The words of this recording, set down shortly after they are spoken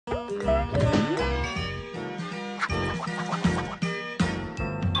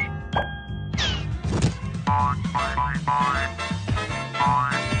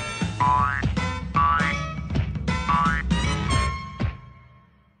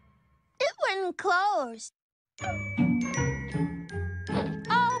getting close.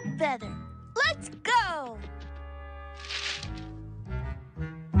 Oh, Feather, let's go.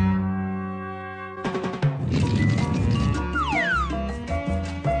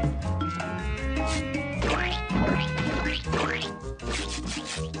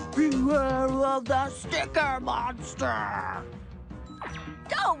 Beware of the sticker monster.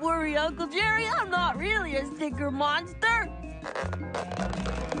 Don't worry, Uncle Jerry. I'm not really a sticker monster.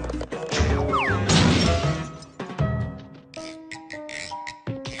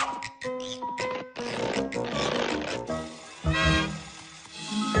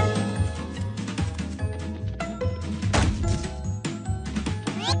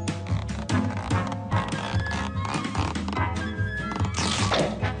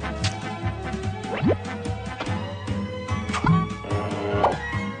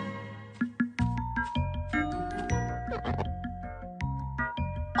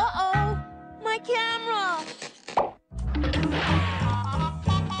 Uh-oh, my camera.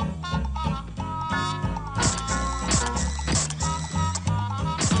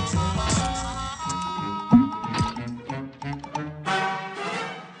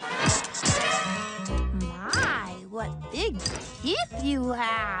 My, what big teeth you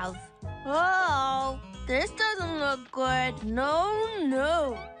have. Oh, this doesn't look good. No,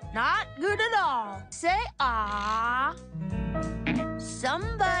 no, not good at all. Say ah.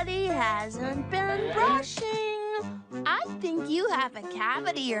 Somebody hasn't been brushing. I think you have a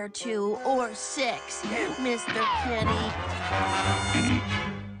cavity or 2 or 6, Mr. Kitty.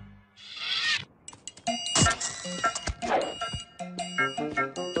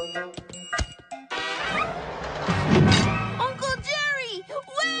 Uncle Jerry,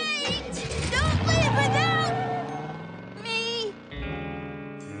 wait! Don't leave without me.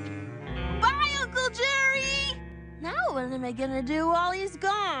 Bye, Uncle Jerry. Now what am I gonna do while he's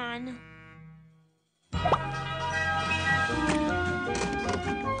gone?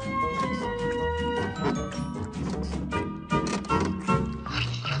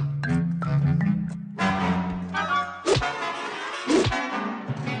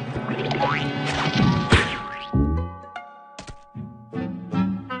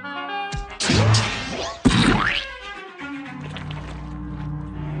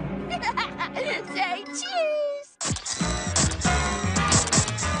 Say cheese!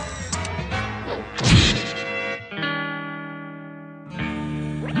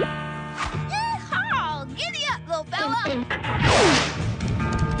 Yeehaw! Giddy up, little fella!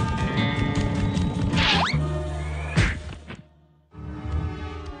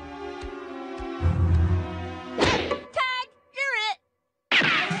 Tag! You're it!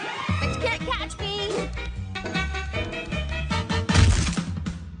 But you can't catch me!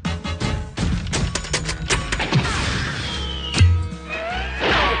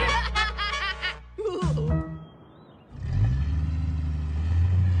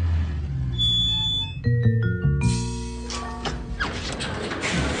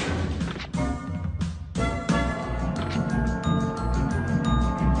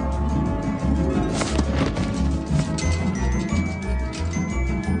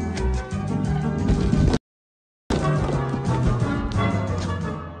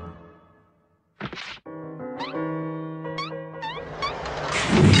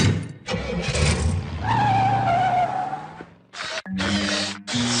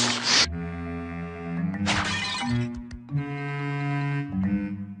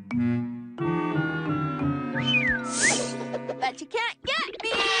 But you can't get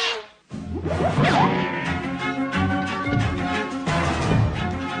me!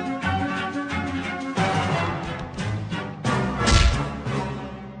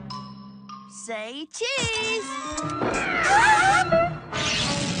 Say cheese!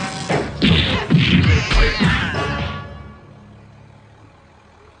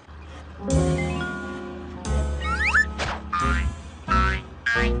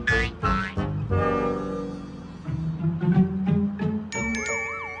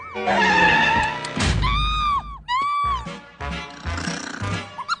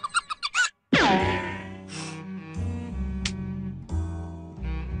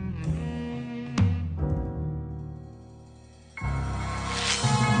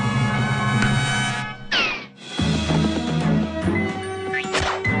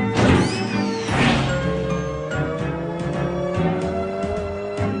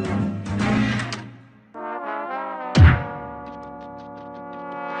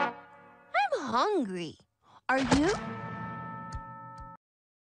 Hungry. Are you?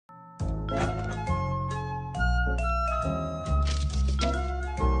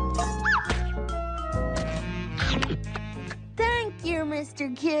 Thank you,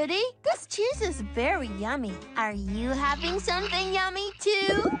 Mr. Kitty. This cheese is very yummy. Are you having something yummy,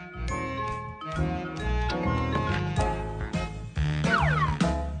 too?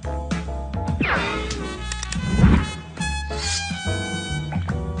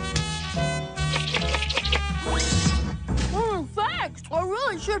 Thanks. I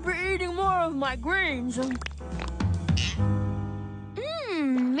really should be eating more of my greens.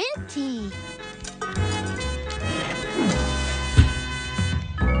 Minty.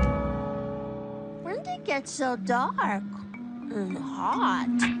 When did it get so dark and hot?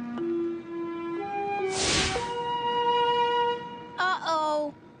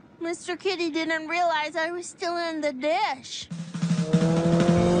 Uh-oh. Mr. Kitty didn't realize I was still in the dish.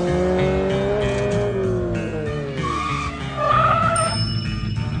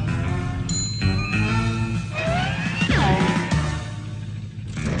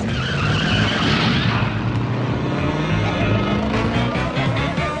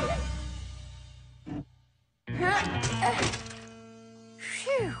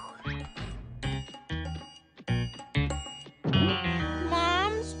 Phew.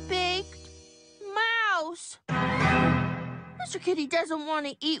 Mom's baked mouse. Mr. Kitty doesn't want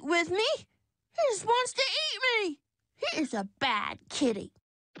to eat with me. He just wants to eat me. He is a bad kitty.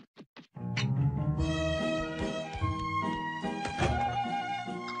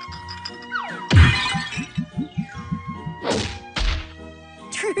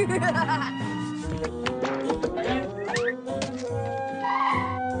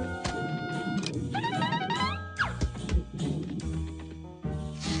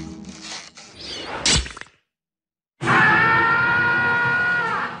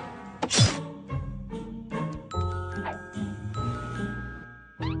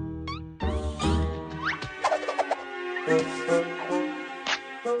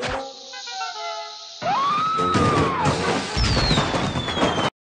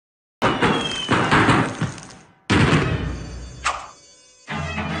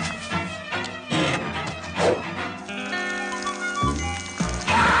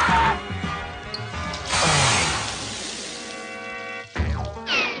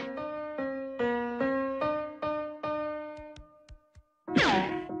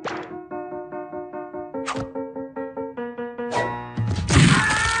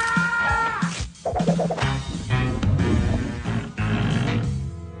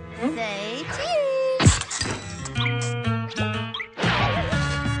 Say cheese.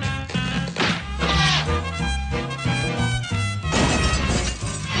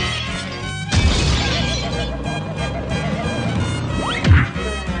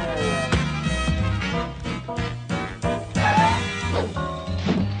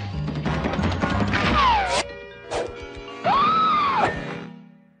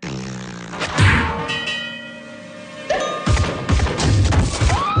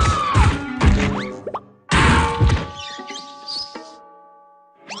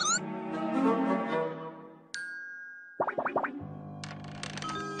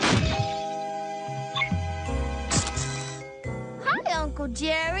 Hi, Uncle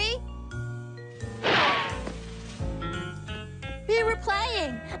Jerry. We were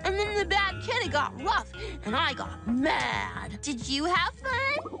playing, and then the bad kitty got rough, and I got mad. Did you have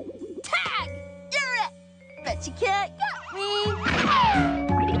fun? Tag! You're it! Bet you can't get me.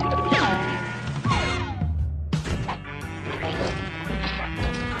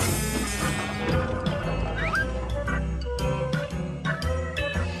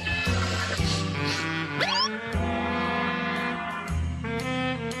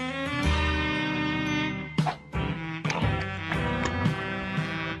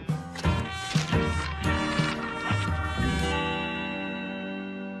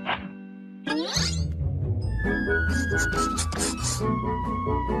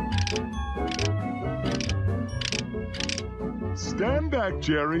 Stand back,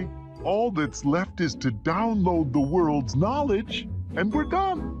 Jerry. All that's left is to download the world's knowledge, and we're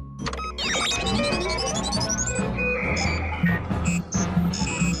done.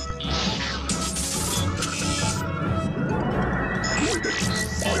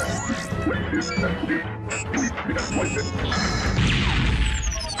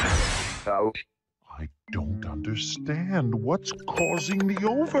 I don't understand what's causing the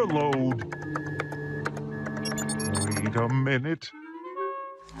overload. Wait a minute.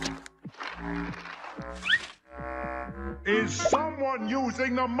 Is someone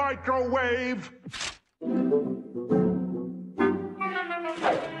using the microwave?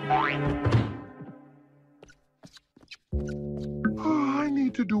 I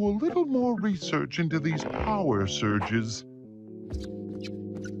need to do a little more research into these power surges.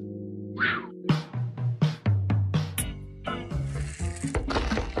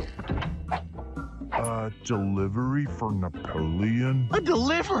 Delivery for Napoleon? A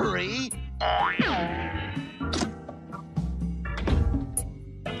delivery?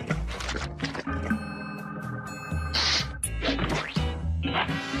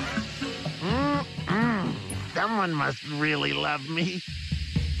 Someone must really love me.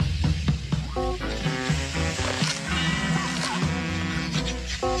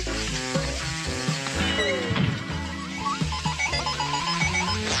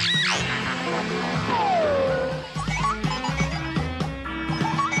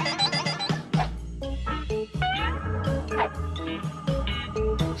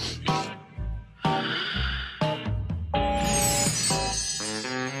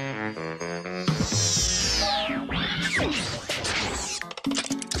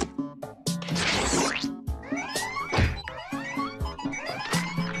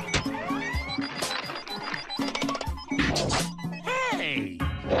 Hey,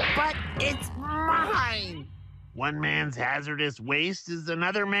 but it's mine. One man's hazardous waste is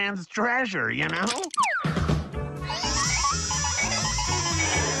another man's treasure, you know?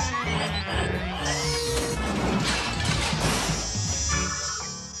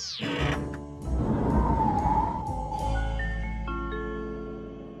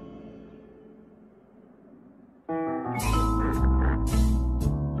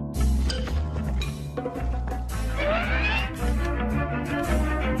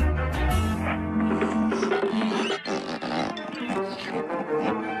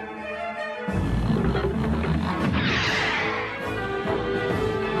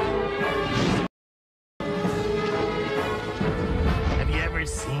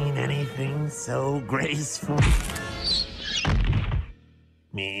 Seen anything so graceful?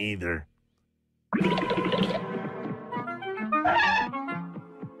 Me either.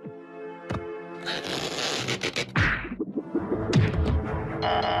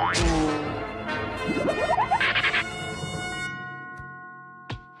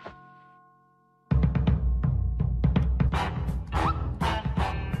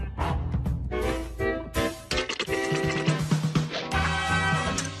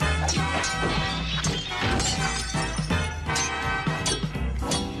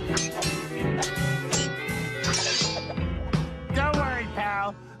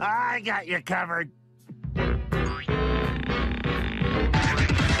 I got you covered.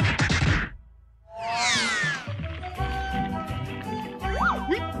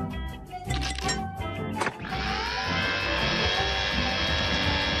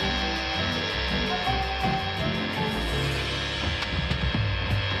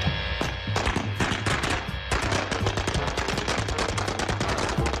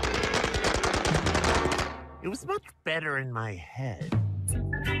 It was much better in my head.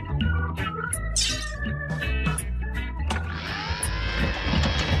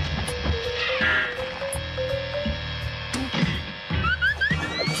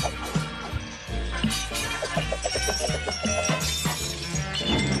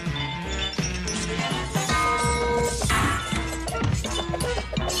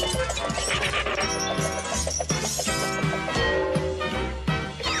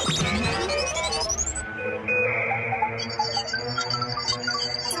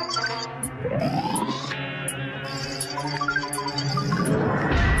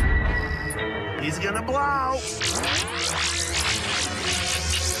 He's gonna blow.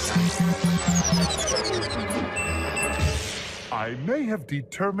 I may have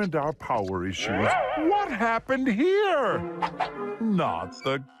determined our power issues. What happened here? Not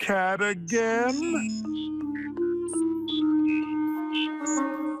the cat again?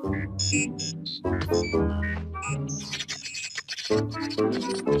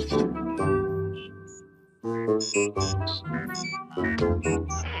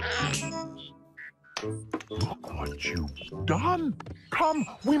 Look what you've done. Come,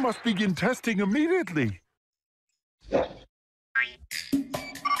 we must begin testing immediately.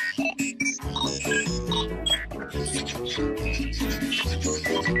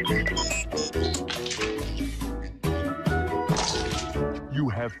 You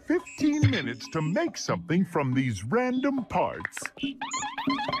have 15 minutes to make something from these random parts.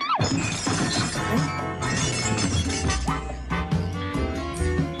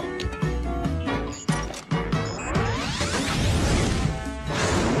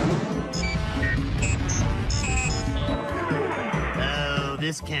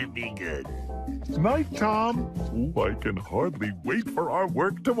 This can't be good. Night, Tom. Oh, I can hardly wait for our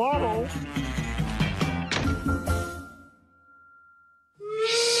work tomorrow.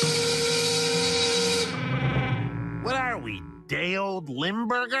 What are we, day-old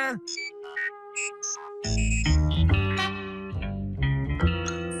Limburger?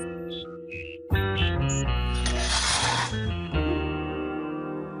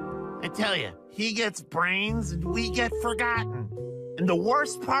 He gets brains and we get forgotten. And the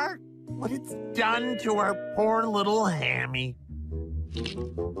worst part, what it's done to our poor little Hammy.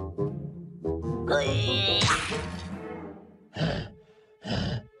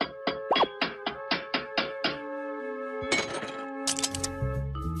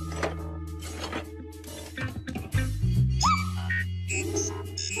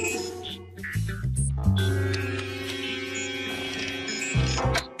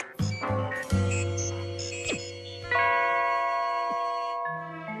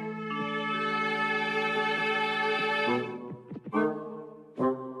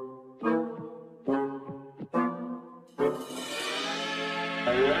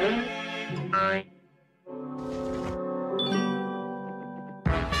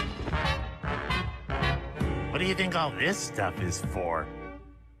 What do you think all this stuff is for?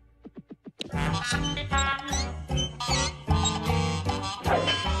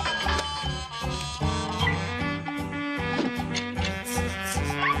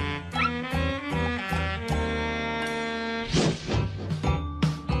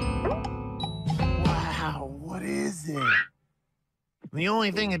 Wow, what is it? The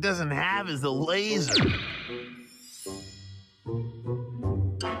only thing it doesn't have is a laser.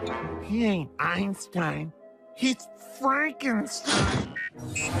 He ain't Einstein. He's Frankenstein.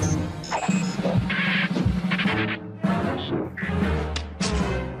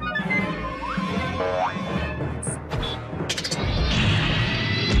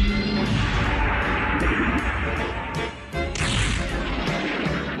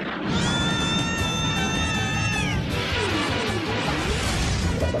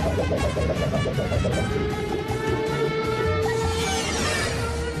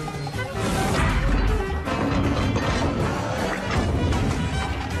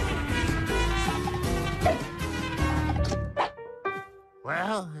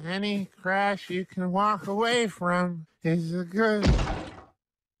 Well, any crash you can walk away from is a good.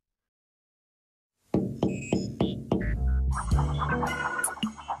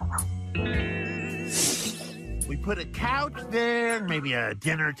 We put a couch there, maybe a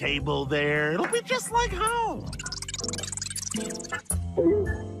dinner table there. It'll be just like home.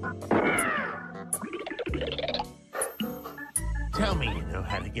 Tell me you know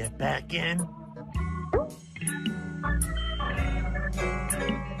how to get back in.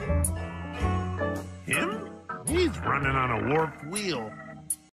 Him? He's running on a warped wheel.